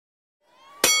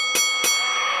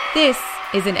This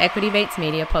is an Equity Mates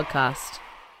Media podcast.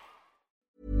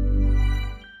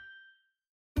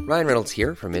 Ryan Reynolds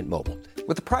here from Mint Mobile.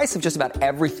 With the price of just about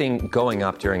everything going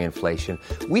up during inflation,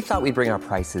 we thought we'd bring our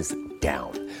prices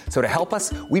down. So to help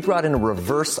us, we brought in a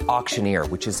reverse auctioneer,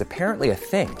 which is apparently a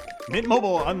thing. Mint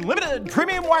Mobile Unlimited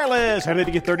Premium Wireless. How to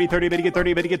get 30, 30, bit to get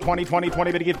 30, bit to get 20, 20,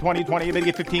 20, bit to get 20, 20, bit to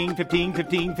get 15, 15,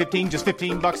 15, 15, just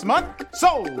 $15 a month?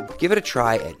 Sold! Give it a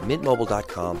try at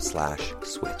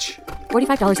mintmobile.com/switch.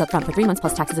 $45 up front for 3 months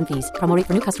plus taxes and fees. Promo rate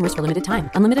for new customers for limited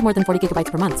time. Unlimited more than 40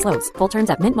 gigabytes per month. Slows full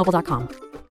terms at mintmobile.com.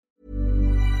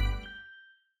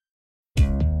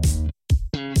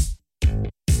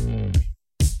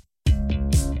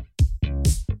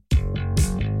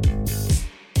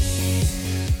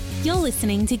 You're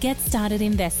listening to Get Started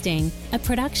Investing, a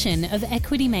production of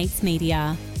Equity Mates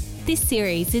Media. This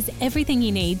series is everything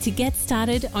you need to get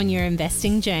started on your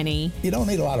investing journey. You don't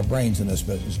need a lot of brains in this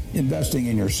business. Investing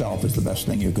in yourself is the best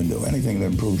thing you can do. Anything that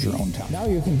improves your own time. Now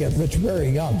you can get rich very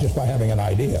young just by having an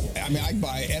idea. I mean, I can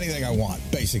buy anything I want,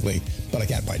 basically, but I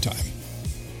can't buy time.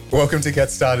 Welcome to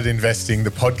Get Started Investing,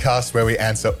 the podcast where we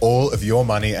answer all of your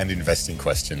money and investing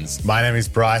questions. My name is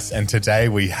Bryce, and today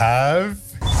we have...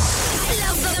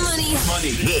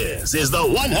 This is the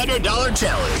 $100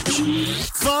 Challenge.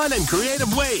 Fun and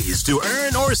creative ways to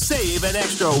earn or save an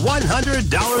extra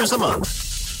 $100 a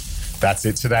month. That's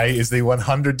it. Today is the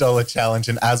 $100 Challenge.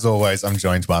 And as always, I'm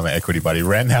joined by my equity buddy,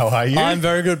 Ren. How are you? I'm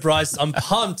very good, Bryce. I'm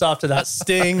pumped after that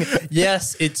sting.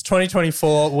 Yes, it's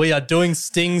 2024. We are doing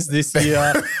stings this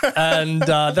year. And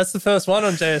that's the first one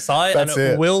on JSI. That's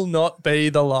and it will not be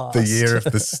the last. The year of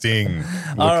the sting.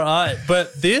 All right.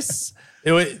 But this...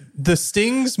 the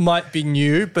stings might be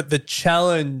new, but the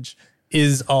challenge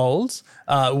is old.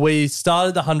 We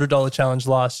started the $100 challenge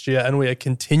last year and we are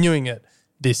continuing it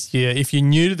this year. If you're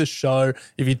new to the show,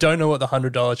 if you don't know what the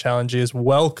 $100 challenge is,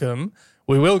 welcome.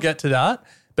 We will get to that.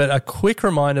 But a quick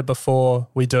reminder before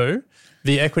we do,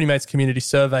 the Equity Mates community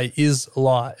survey is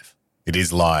live. It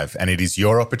is live, and it is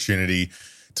your opportunity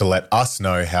to let us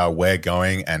know how we're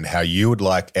going and how you would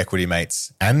like Equity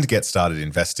Mates and Get Started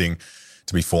Investing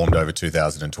to be formed over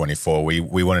 2024. We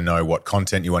want to know what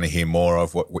content you want to hear more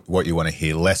of, what you want to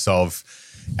hear less of,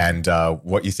 and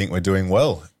what you think we're doing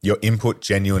well. Your input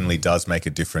genuinely does make a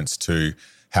difference to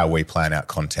how we plan out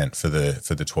content for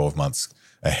the 12 months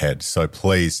ahead. So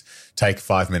please take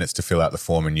 5 minutes to fill out the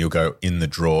form and you'll go in the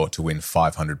draw to win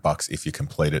 $500 if you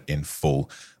complete it in full.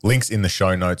 Links in the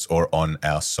show notes or on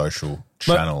our social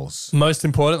channels. Most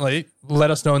importantly,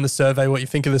 let us know in the survey what you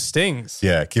think of the stings.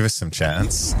 Yeah, give us some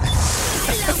chance.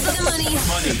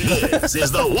 This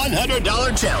is the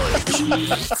 $100 Challenge.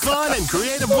 Fun and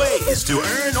creative ways to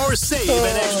earn or save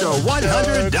an extra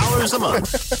 $100 a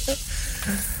month.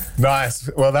 Nice.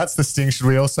 Well, that's the sting. Should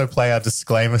we also play our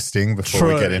disclaimer sting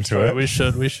before we get into it? We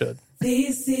should.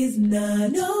 This is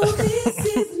not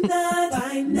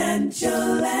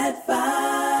financial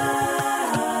advice.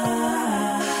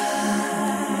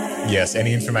 Yes,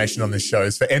 any information on this show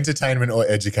is for entertainment or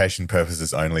education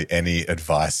purposes only. Any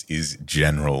advice is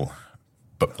general.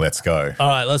 But let's go. All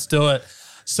right, let's do it.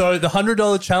 So the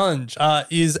 $100 challenge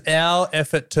is our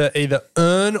effort to either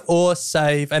earn or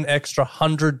save an extra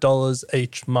 $100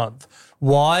 each month.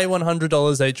 Why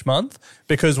 $100 each month?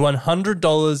 Because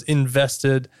 $100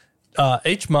 invested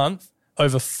each month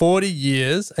over 40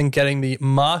 years and getting the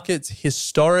market's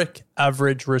historic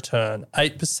average return,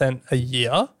 8% a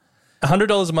year.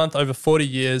 $100 a month over 40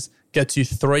 years gets you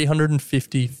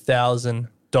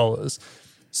 $350,000.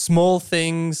 Small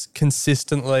things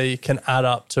consistently can add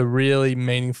up to really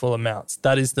meaningful amounts.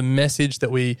 That is the message that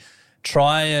we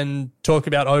try and talk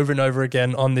about over and over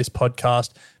again on this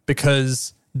podcast,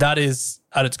 because that is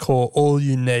at its core all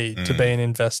you need to be an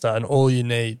investor and all you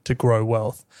need to grow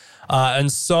wealth.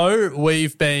 And so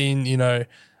we've been,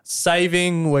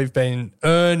 saving, we've been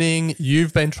earning,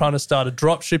 you've been trying to start a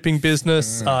drop shipping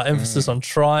business, emphasis on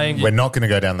trying. We're not going to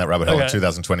go down that rabbit hole in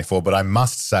 2024, but I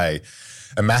must say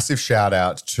a massive shout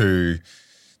out to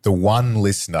the one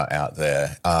listener out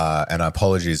there, and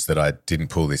apologies that I didn't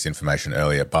pull this information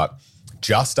earlier, but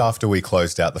just after we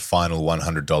closed out the final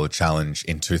 $100 challenge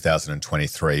in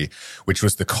 2023, which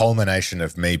was the culmination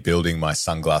of me building my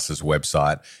sunglasses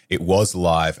website, it was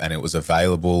live and it was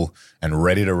available and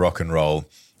ready to rock and roll.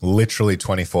 Literally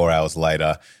 24 hours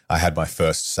later, I had my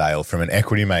first sale from an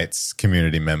Equity Mates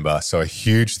community member. So a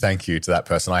huge thank you to that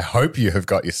person. I hope you have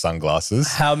got your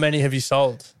sunglasses. How many have you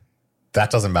sold?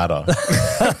 That doesn't matter.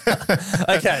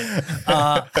 Okay.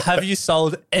 Have you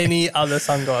sold any other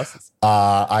sunglasses?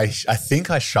 I think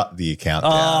I shut the account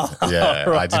down. Yeah,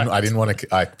 right. I didn't want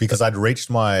to, because I'd reached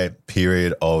my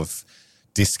period of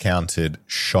discounted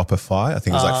Shopify. I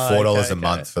think it was like $4 a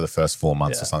month for the first 4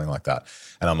 months or something like that.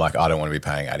 And I'm like, I don't want to be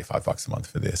paying $85 a month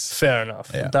for this. Fair enough.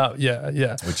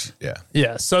 Yeah.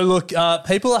 Yeah. So look,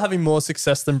 people are having more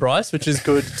success than Bryce, which is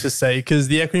good to see because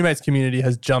the Equity Mates community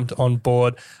has jumped on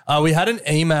board. We had an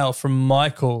email from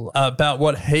Michael about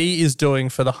what he is doing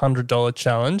for the $100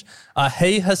 challenge.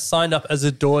 He has signed up as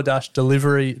a DoorDash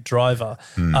delivery driver.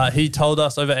 He told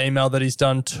us over email that he's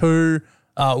done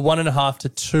 1.5 to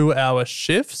 2 hour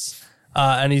shifts.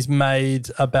 And he's made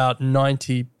about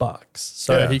 $90.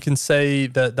 So he can see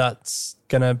that that's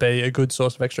going to be a good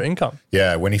source of extra income.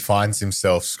 Yeah, when he finds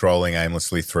himself scrolling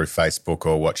aimlessly through Facebook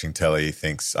or watching telly, he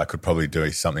thinks, I could probably do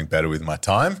something better with my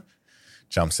time.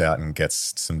 Jumps out and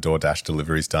gets some DoorDash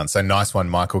deliveries done. So nice one,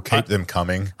 Michael. Keep them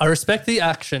coming. I respect the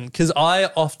action because I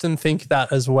often think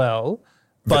that as well.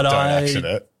 But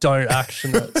don't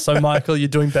action it. So, Michael, you're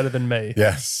doing better than me.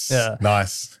 Yes. Yeah.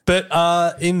 Nice. But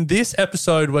in this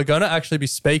episode, we're going to actually be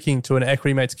speaking to an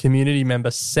Equity Mates community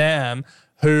member, Sam,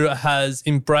 who has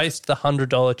embraced the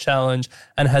 $100 challenge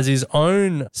and has his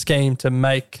own scheme to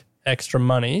make extra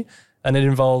money, and it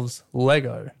involves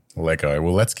Lego.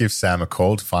 Well, let's give Sam a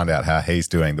call to find out how he's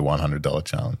doing the $100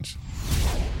 challenge.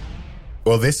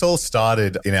 Well, this all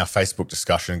started in our Facebook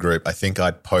discussion group. I think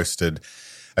I'd posted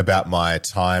about my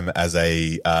time as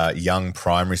a young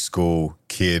primary school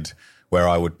kid where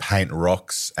I would paint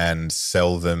rocks and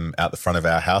sell them out the front of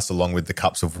our house along with the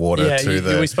cups of water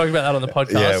we spoke about that on the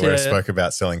podcast. Yeah, where I spoke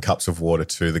about selling cups of water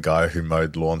to the guy who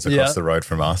mowed lawns across the road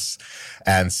from us.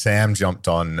 And Sam jumped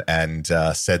on and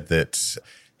said that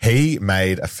he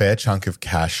made a fair chunk of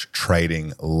cash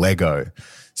trading Lego.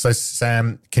 So,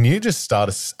 Sam, can you just start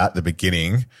us at the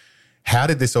beginning? How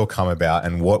did this all come about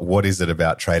and what is it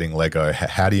about trading Lego?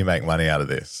 How do you make money out of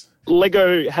this?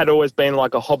 Lego had always been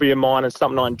like a hobby of mine and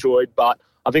something I enjoyed, but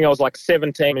I think I was like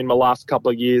 17 in my last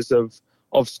couple of years of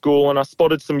school and I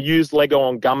spotted some used Lego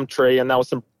on Gumtree and there were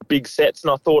some big sets and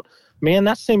I thought, man,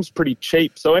 that seems pretty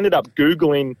cheap. So I ended up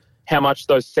Googling how much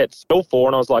those sets sell for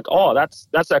and I was like, oh, that's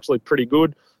actually pretty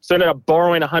good. So I ended up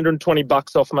borrowing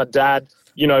 $120 off my dad.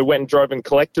 Went and drove and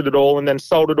collected it all and then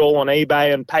sold it all on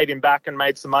eBay and paid him back and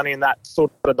made some money and that sort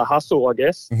of the hustle, I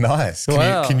guess. Nice.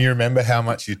 Can you remember how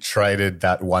much you traded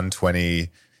that 120?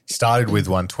 Started with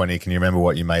 120. Can you remember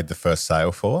what you made the first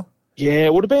sale for? Yeah,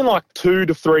 it would have been like $200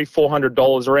 to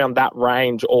 $400 around that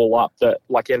range all up that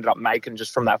ended up making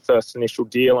just from that first initial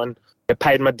deal. And I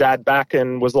paid my dad back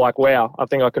and was like, wow, I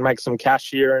think I can make some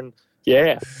cash here. And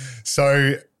yeah.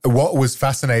 So what was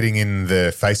fascinating in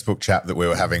the Facebook chat that we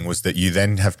were having was that you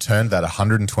then have turned that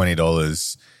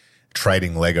 $120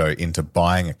 trading Lego into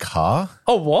buying a car.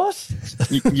 Oh, what?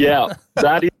 Yeah,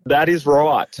 that is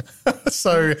right.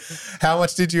 So how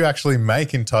much did you actually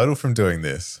make in total from doing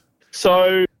this?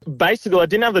 So basically I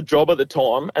didn't have a job at the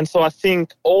time. And so I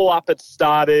think all up it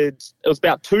was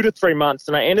about 2 to 3 months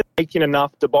and I ended up making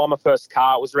enough to buy my first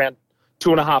car. It was around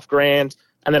 $2.5 grand.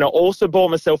 And then I also bought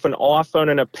myself an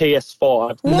iPhone and a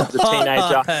PS5 as a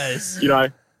teenager.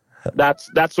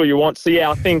 That's what you want. So, yeah,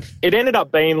 I think it ended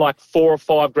up being like $4 or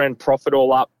 $5 grand profit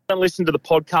all up. I haven't listened to the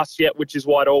podcast yet, which is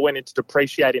why it all went into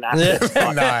depreciating assets.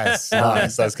 Nice.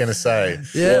 I was going to say.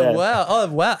 Yeah, wow. Oh,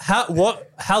 wow.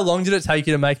 How long did it take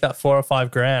you to make that $4 or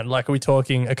 $5 grand? Like, are we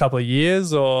talking a couple of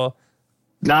years or?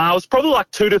 No, it was probably like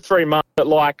 2 to 3 months, but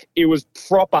it was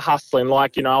proper hustling. I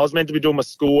was meant to be doing my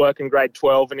schoolwork in grade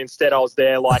 12 and instead I was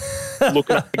there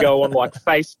looking to go on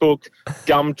Facebook,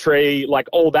 Gumtree,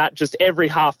 all that, just every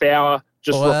half hour,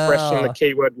 just refreshing the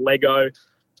keyword Lego.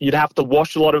 You'd have to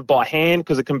wash a lot of by hand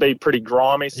because it can be pretty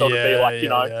grimy. So it'd be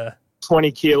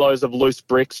 20 kilos of loose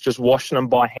bricks, just washing them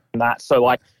by hand and that. So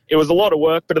it was a lot of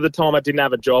work, but at the time I didn't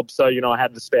have a job. So, I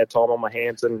had the spare time on my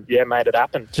hands and, made it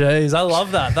happen. Jeez, I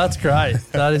love that. That's great.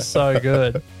 That is so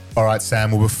good. All right,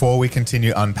 Sam. Well, before we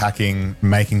continue unpacking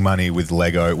making money with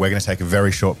Lego, we're going to take a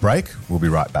very short break. We'll be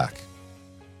right back.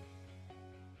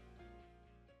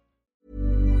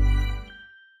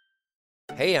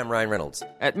 Hey, I'm Ryan Reynolds.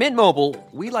 At Mint Mobile,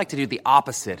 we like to do the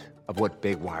opposite of what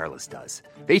Big Wireless does.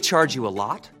 They charge you a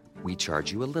lot. We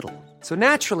charge you a little. So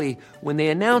naturally, when they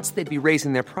announced they'd be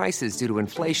raising their prices due to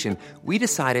inflation, we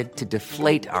decided to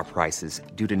deflate our prices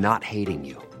due to not hating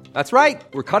you. That's right.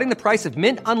 We're cutting the price of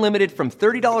Mint Unlimited from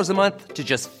 $30 a month to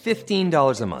just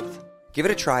 $15 a month. Give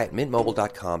it a try at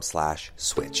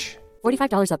mintmobile.com/switch.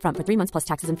 $45 up front for 3 months plus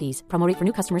taxes and fees. Promo rate for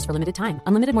new customers for limited time.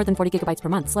 Unlimited more than 40 gigabytes per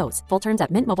month. Slows full terms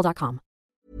at mintmobile.com.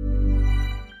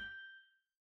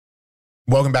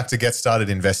 Welcome back to Get Started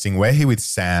Investing. We're here with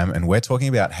Sam and we're talking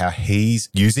about how he's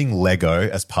using Lego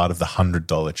as part of the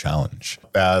 $100 challenge.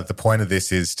 The point of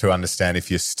this is to understand if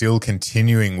you're still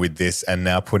continuing with this and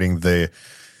now putting the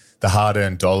the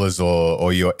hard-earned dollars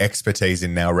or your expertise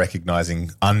in now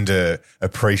recognizing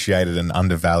underappreciated and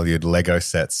undervalued Lego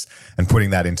sets and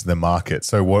putting that into the market.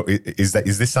 So what is that?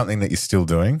 Is this something that you're still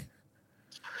doing?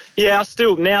 Yeah,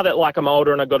 now that like I'm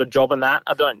older and I've got a job in that,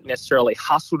 I don't necessarily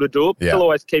hustle to do it. Yeah. Still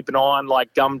always keep an eye on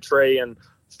like Gumtree and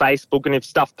Facebook, and if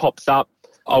stuff pops up,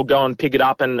 I'll go and pick it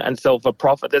up and sell for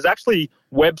profit. There's actually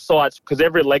websites, because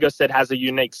every Lego set has a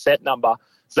unique set number.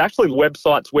 There's actually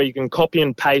websites where you can copy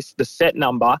and paste the set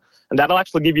number, and that'll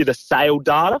actually give you the sale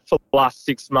data for the last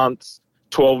 6 months,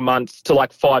 12 months to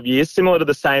like 5 years, similar to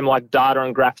the same like data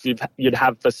and graphs you'd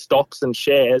have for stocks and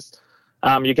shares.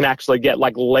 You can actually get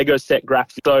like Lego set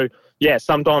graphs. So yeah,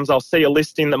 sometimes I'll see a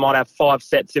listing that might have 5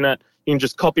 sets in it. You can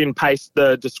just copy and paste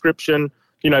the description,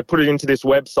 put it into this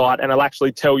website, and it'll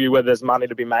actually tell you whether there's money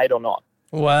to be made or not.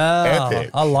 Wow.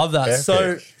 Epic. I love that. Epic.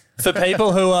 So for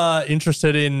people who are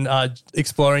interested in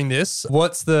exploring this,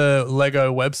 what's the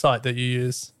Lego website that you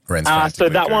use? So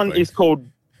that one is called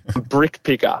Brick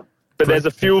Picker. But there's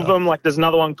a few of them. Like there's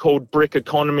another one called Brick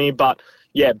Economy. But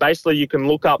yeah, basically you can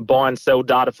look up buy and sell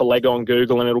data for Lego on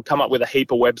Google, and it'll come up with a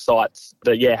heap of websites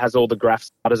that, has all the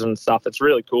graphs and stuff. It's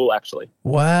really cool, actually.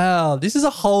 Wow. This is a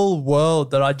whole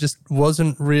world that I just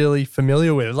wasn't really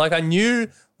familiar with. Like I knew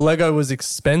Lego was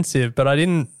expensive, but I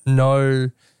didn't know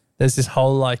there's this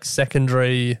whole like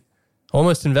secondary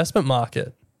almost investment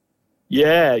market.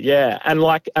 Yeah. And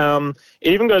like it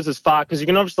even goes as far, because you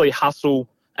can obviously hustle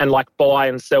and like buy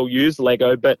and sell used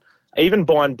Lego, but even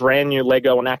buying brand new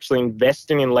Lego and actually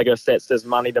investing in Lego sets, there's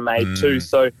money to make too.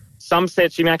 So some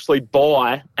sets you can actually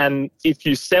buy, and if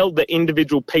you sell the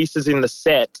individual pieces in the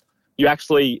set, you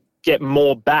actually get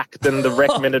more back than the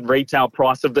recommended retail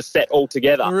price of the set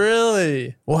altogether.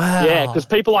 Really? Wow. Yeah, because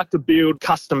people like to build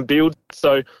custom builds.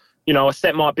 So, a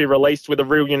set might be released with a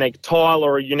real unique tile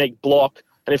or a unique block,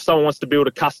 and if someone wants to build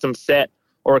a custom set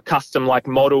or a custom like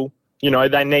model,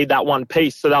 they need that one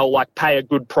piece, so they'll like pay a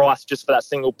good price just for that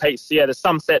single piece. So yeah, there's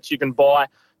some sets you can buy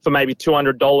for maybe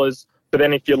 $200, but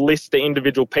then if you list the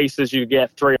individual pieces, you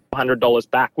get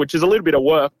 $300 back, which is a little bit of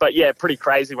work, but yeah, pretty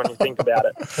crazy when you think about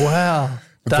it. Wow.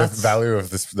 That's the value of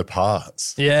the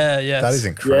parts. Yeah. That is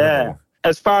incredible. Yeah.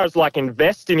 As far as like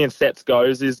investing in sets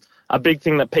goes, is a big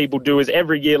thing that people do is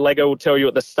every year Lego will tell you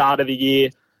at the start of the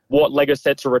year what Lego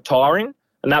sets are retiring.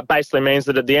 And that basically means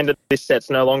that at the end of this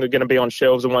set's no longer going to be on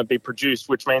shelves and won't be produced,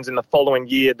 which means in the following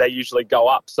year they usually go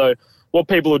up. So what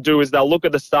people will do is they'll look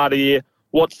at the start of the year,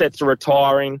 what sets are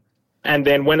retiring, and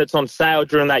then when it's on sale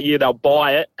during that year, they'll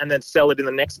buy it and then sell it in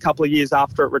the next couple of years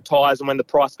after it retires and when the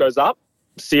price goes up.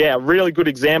 So yeah, a really good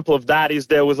example of that is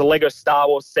there was a Lego Star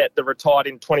Wars set that retired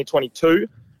in 2022,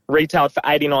 retailed for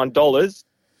 $89,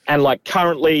 and like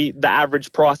currently the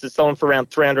average price is selling for around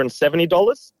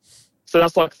 $370. So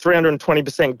that's like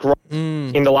 320% growth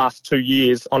in the last 2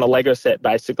 years on a Lego set,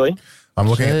 basically. I'm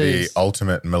looking at the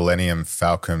Ultimate Millennium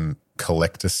Falcon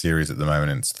Collector Series at the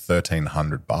moment, and it's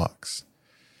 $1,300.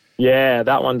 Yeah,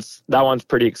 that one's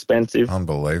pretty expensive.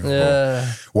 Unbelievable.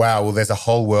 Yeah. Wow. Well, there's a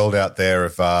whole world out there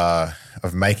of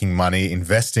making money,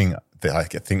 investing. I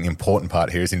think the important part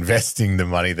here is investing the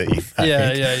money that you make.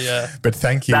 Yeah. But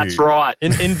thank you. That's right.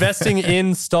 Investing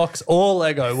in stocks or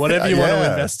Lego, whatever you want to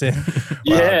invest in.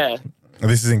 Yeah.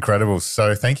 This is incredible.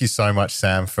 So thank you so much,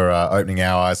 Sam, for opening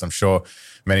our eyes. I'm sure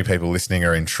many people listening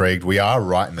are intrigued. We are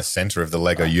right in the center of the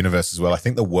Lego universe as well. I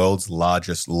think the world's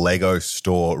largest Lego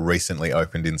store recently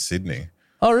opened in Sydney.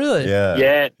 Oh, really? Yeah.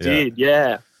 Yeah, it did.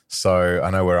 Yeah. So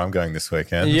I know where I'm going this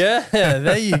weekend. Yeah,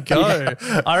 there you go.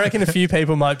 I reckon a few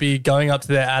people might be going up to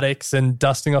their attics and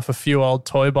dusting off a few old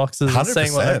toy boxes and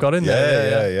seeing what they've got in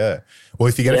there. Yeah. Well,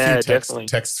 if you get a few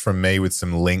texts from me with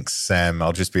some links, Sam,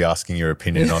 I'll just be asking your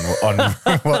opinion on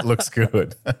what looks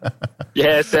good.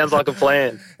 Yeah, sounds like a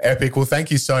plan. Epic. Well,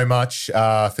 thank you so much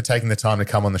for taking the time to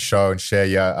come on the show and share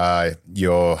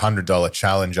your $100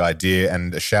 challenge idea,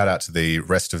 and a shout out to the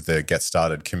rest of the Get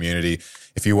Started community.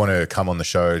 If you want to come on the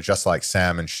show just like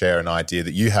Sam and share an idea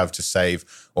that you have to save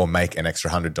or make an extra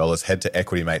 $100, head to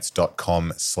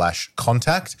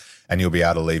equitymates.com/contact and you'll be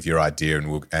able to leave your idea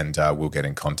and we'll get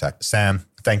in contact. Sam,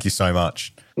 thank you so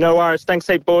much. No worries. Thanks,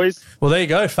 heap, boys. Well, there you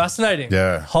go. Fascinating.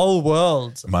 Yeah. Whole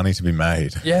world. Money to be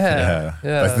made. Yeah.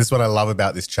 This is what I love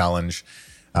about this challenge.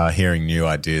 Hearing new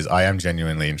ideas. I am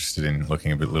genuinely interested in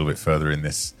looking a little bit further in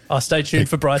this. Oh, stay tuned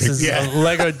for Bryce's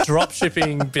Lego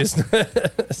dropshipping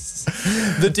business.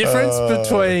 The difference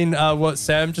between what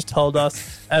Sam just told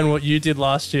us and what you did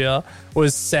last year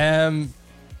was Sam,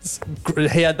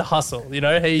 he had the hustle, he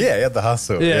had the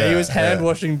hustle. Yeah, he was hand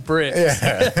washing bricks.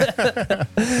 Yeah.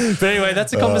 But anyway,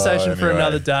 that's a conversation for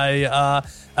another day.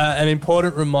 An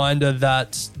important reminder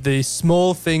that the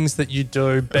small things that you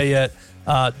do, be it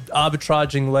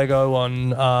arbitraging Lego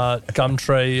on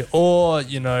Gumtree, or,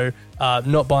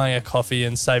 not buying a coffee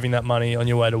and saving that money on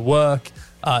your way to work.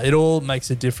 It all makes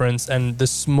a difference, and the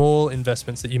small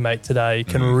investments that you make today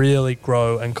can really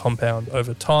grow and compound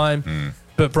over time.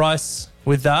 But Bryce,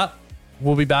 with that,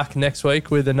 we'll be back next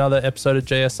week with another episode of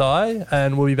GSI,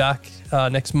 and we'll be back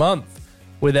next month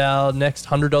with our next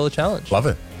 $100 challenge. Love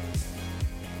it.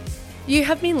 You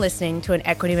have been listening to an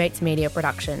Equity Mates Media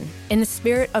production. In the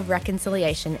spirit of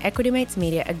reconciliation, Equity Mates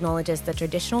Media acknowledges the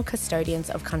traditional custodians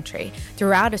of country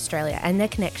throughout Australia and their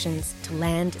connections to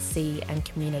land, sea and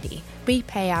community. We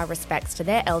pay our respects to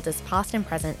their elders past and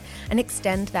present and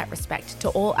extend that respect to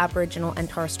all Aboriginal and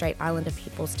Torres Strait Islander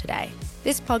peoples today.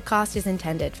 This podcast is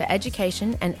intended for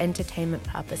education and entertainment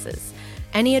purposes.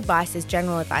 Any advice is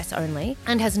general advice only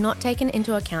and has not taken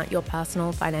into account your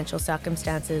personal financial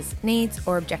circumstances, needs,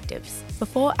 or objectives.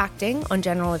 Before acting on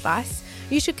general advice,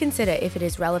 you should consider if it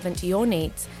is relevant to your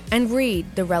needs and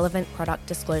read the relevant product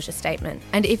disclosure statement.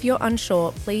 And if you're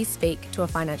unsure, please speak to a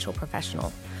financial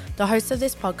professional. The hosts of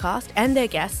this podcast and their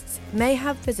guests may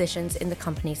have positions in the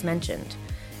companies mentioned.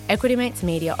 Equity Mates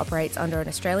Media operates under an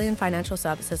Australian Financial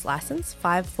Services Licence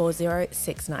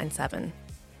 540697.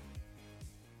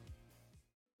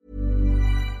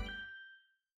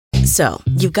 So,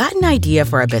 you've got an idea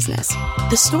for a business.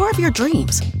 The store of your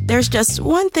dreams. There's just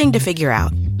one thing to figure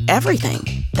out.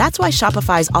 Everything. That's why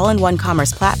Shopify's all-in-one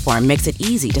commerce platform makes it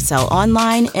easy to sell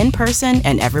online, in person,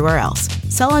 and everywhere else.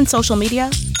 Sell on social media,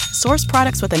 source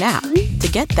products with an app to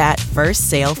get that first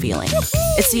sale feeling.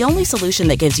 It's the only solution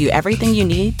that gives you everything you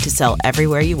need to sell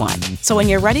everywhere you want. So when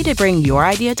you're ready to bring your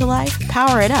idea to life,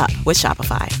 power it up with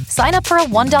Shopify. Sign up for a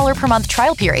 $1 per month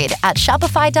trial period at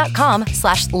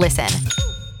shopify.com/listen.